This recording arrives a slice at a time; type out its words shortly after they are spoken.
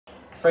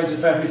Friends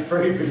and family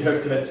free video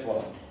test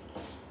one.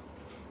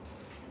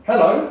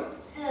 Hello.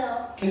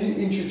 Hello. Can you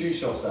introduce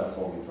yourself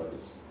for me,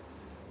 please?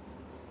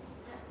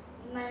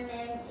 My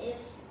name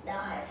is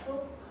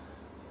Phúc.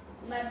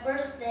 My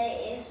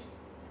birthday is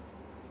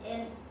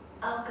in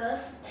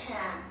August 10.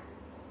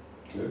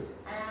 Good.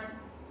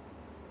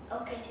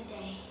 I'm okay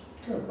today.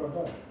 Good, well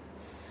done.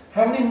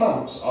 How many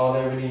months are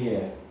there in a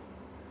year?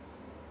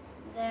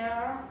 There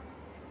are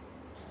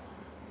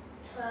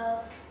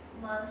 12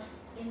 months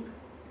in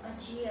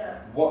a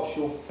year. What's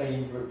your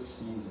favourite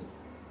season?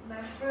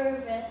 My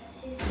favorite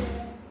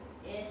season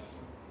is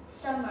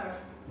summer.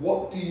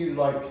 What do you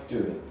like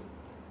doing?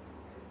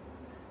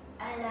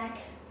 I like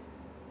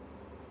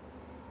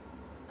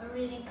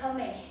reading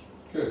comics.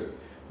 Good.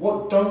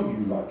 What don't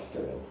you like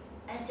doing?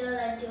 I don't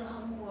like to do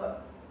homework.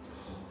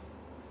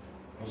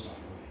 Oh,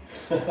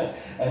 sorry.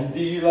 And do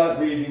you like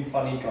reading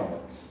funny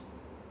comics?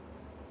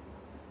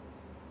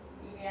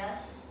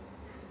 Yes,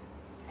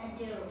 I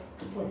do.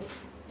 Good point.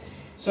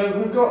 So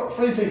we've got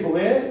 3 people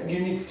here. You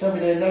need to tell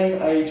me their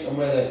name, age and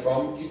where they're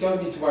from. You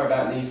don't need to worry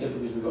about Lisa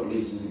because we've got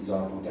Lisa's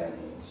example down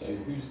here. So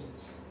who's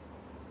this?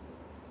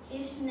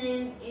 His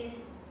name is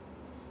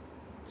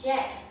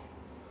Jack.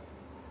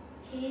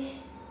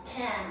 He's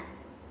 10.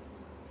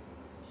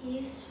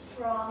 He's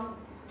from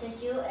the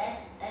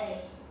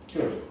USA.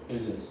 Good.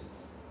 Who's this?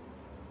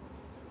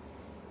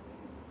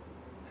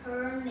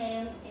 Her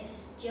name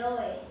is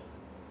Joey.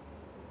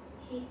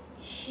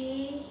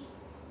 She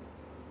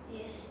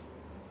is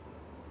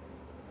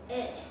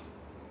 8.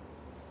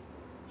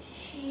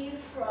 She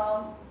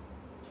from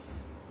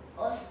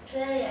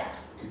Australia.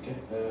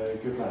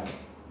 Good lad.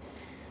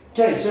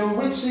 Okay, so in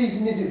which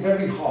season is it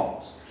very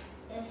hot?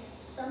 It's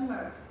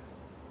summer.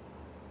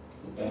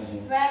 Down It's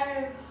here.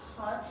 very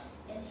hot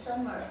in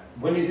summer.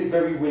 When is it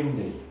very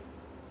windy?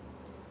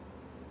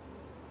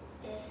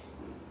 It's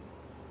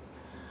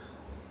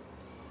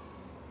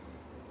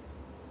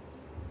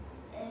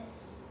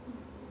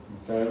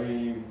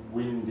Very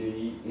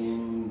windy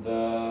in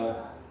the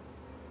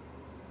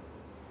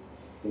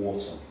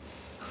autumn.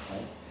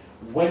 Okay.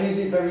 When is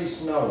it very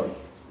snowy?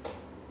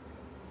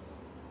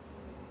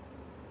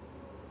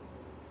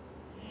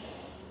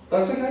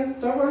 That's okay,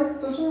 don't worry,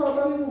 that's alright,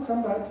 buddy, we'll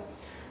come back.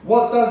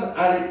 What does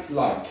Alex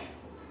like?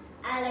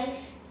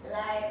 Alex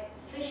like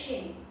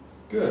fishing.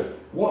 Good.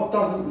 What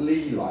doesn't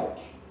Lee like?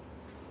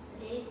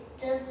 He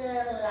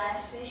doesn't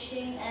like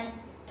fishing and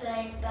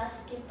play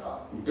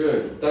basketball.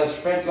 Good. Does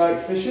Fred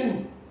like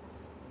fishing?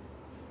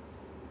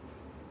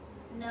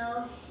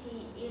 No,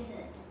 he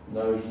isn't.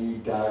 No, he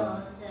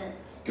does. Doesn't.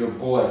 Good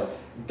boy.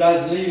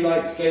 Does Lee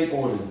like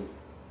skateboarding?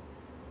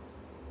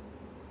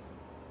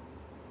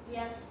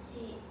 Yes,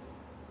 he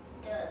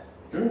does.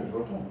 Good,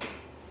 well done.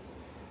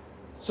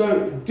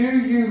 So, do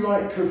you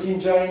like cooking,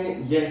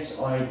 Jane? Yes,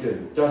 I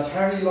do. Does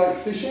Harry like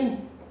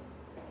fishing?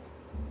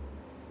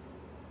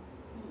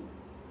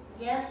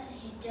 Yes,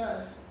 he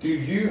does. Do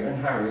you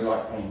and Harry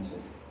like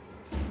painting?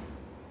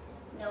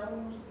 No,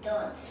 we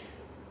don't.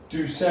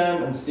 Do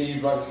Sam and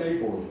Steve like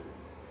skateboarding?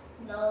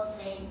 No,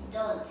 they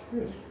don't.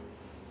 Good.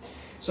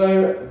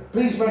 So,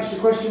 please match the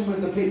question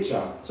with the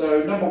picture.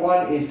 So, number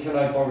 1 is, can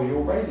I borrow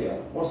your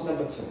radio? What's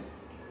number 2?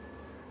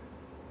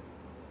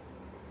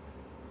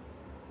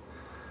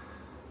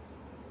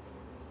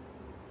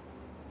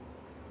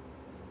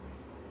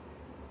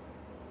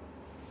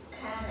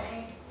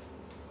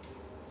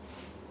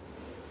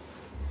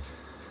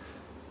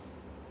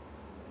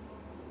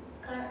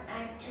 Can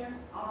I turn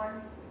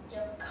on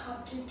your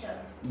computer?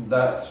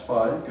 That's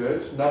fine,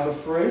 good. Number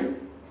 3?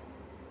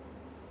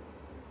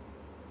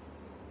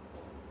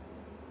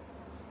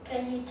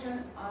 Can you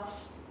turn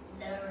off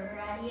the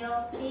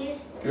radio,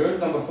 please? Good.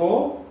 Number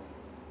 4?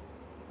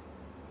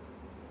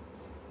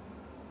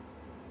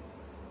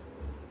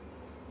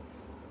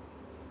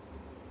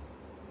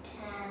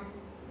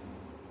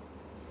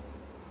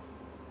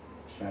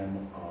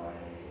 Can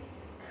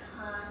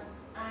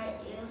I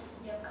use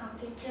your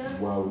computer?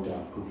 Well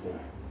done, good boy.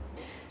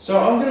 So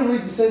I'm going to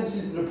read the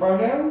sentences with the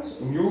pronouns,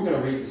 and you're going to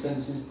read the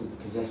sentences with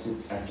the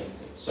possessive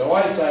adjective. So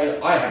I say,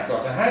 I have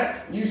got a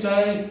hat. You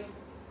say,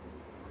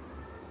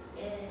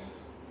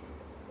 is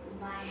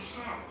my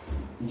hat.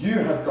 you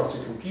have got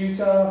a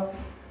computer.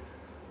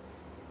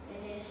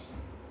 It is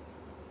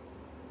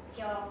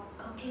your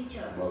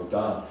computer. Well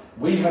done.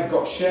 We have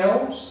got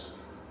shells.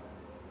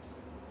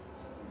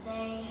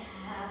 They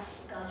have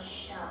got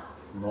shells.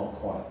 Not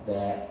quite.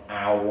 They're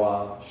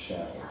our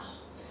shells.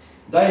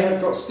 They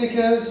have got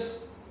stickers.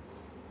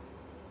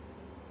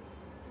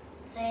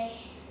 They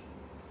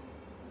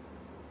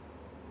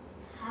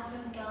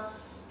haven't got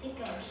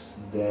stickers.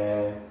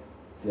 They're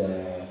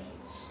their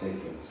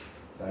stickers.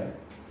 Okay.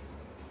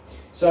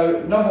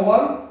 So number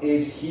 1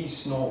 is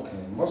he's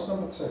snorkeling. What's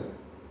number 2?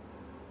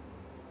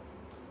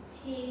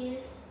 He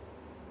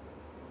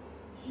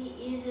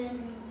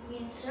isn't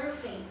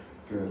windsurfing.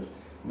 Good.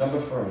 Number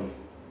 3.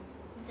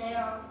 They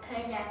are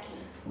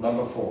kayaking.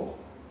 Number 4.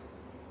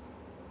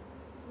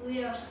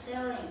 We are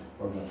sailing.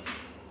 Well done.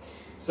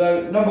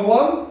 So number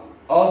 1,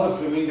 are the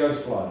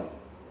flamingos flying?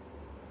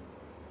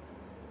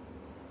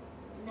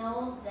 No,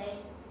 No, they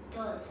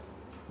don't.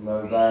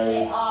 No,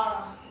 They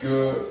are.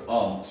 Good,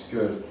 aren't.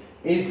 Good.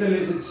 Is the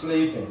lizard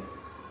sleeping?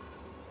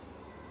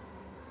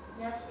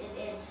 Yes, it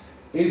is.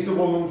 Is the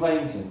woman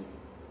painting?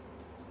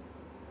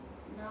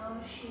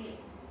 No, she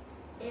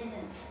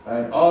isn't.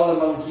 And are the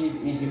monkeys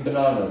eating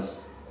bananas?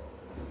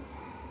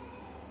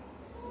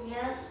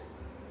 Yes,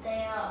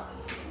 they are.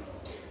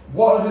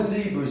 What are the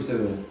zebras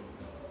doing?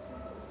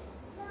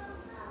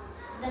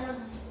 The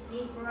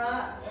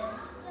zebra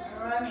is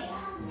running.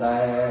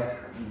 They're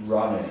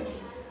running.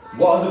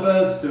 What are the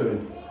birds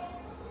doing?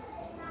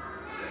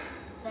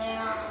 They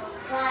are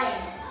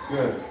flying.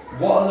 Good.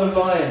 What are the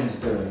lions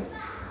doing?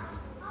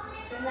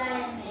 The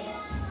lion is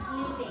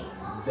sleeping.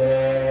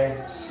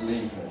 They're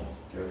sleeping.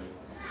 Good.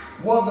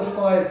 What are the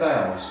 5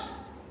 vowels?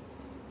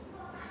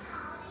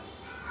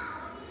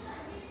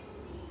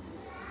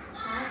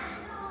 Hat.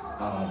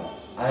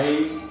 A,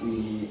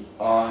 E,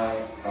 I,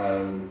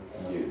 O,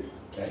 U.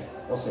 Okay.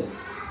 What's this?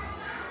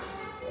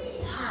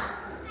 Hat.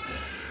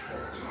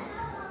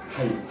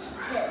 Hate.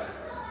 Hit.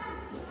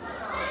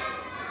 Stop.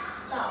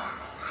 Stop.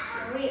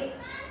 Rip.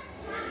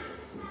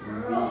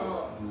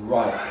 Roll.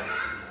 Right.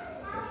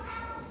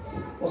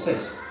 What's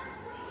this?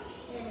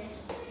 It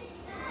is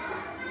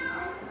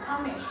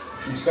comics.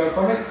 Can you spell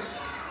comics?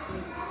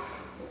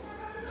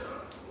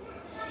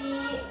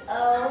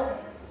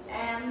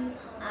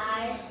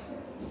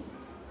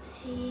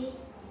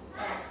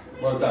 C-O-M-I-C-S.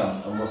 Well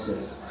done. And what's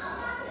this?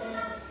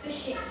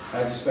 Fishing.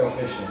 How do you spell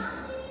fishing?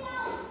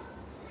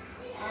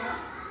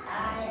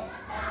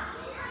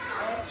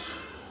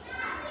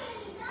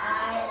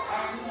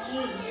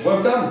 F-I-S-H-I-N-G.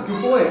 Well done.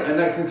 Good boy. And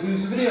that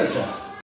concludes the video test.